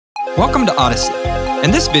Welcome to Odesi.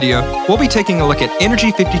 In this video, we'll be taking a look at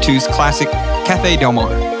Energy 52's classic Café Del Mar.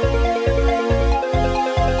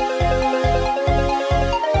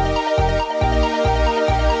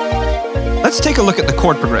 Let's take a look at the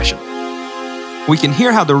chord progression. We can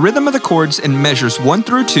hear how the rhythm of the chords in measures 1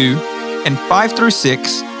 through 2 and 5 through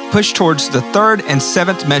 6 push towards the 3rd and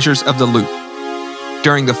 7th measures of the loop.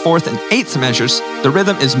 During the 4th and 8th measures, the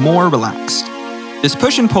rhythm is more relaxed. This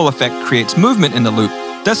push and pull effect creates movement in the loop,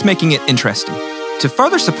 thus making it interesting. To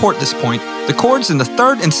further support this point, the chords in the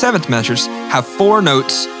 3rd and 7th measures have 4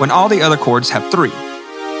 notes when all the other chords have 3.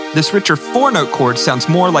 This richer 4-note chord sounds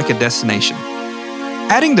more like a destination.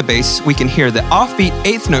 Adding the bass, we can hear the offbeat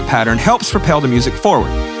 8th note pattern helps propel the music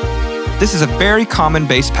forward. This is a very common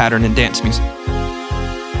bass pattern in dance music.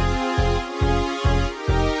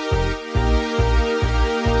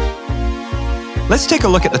 Let's take a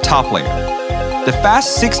look at the top layer. The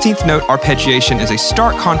fast 16th note arpeggiation is a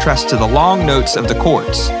stark contrast to the long notes of the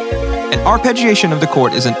chords. An arpeggiation of the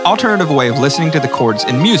chord is an alternative way of listening to the chords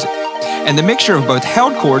in music, and the mixture of both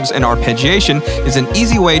held chords and arpeggiation is an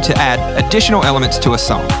easy way to add additional elements to a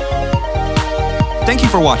song. Thank you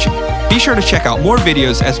for watching. Be sure to check out more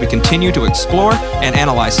videos as we continue to explore and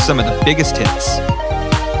analyze some of the biggest hits.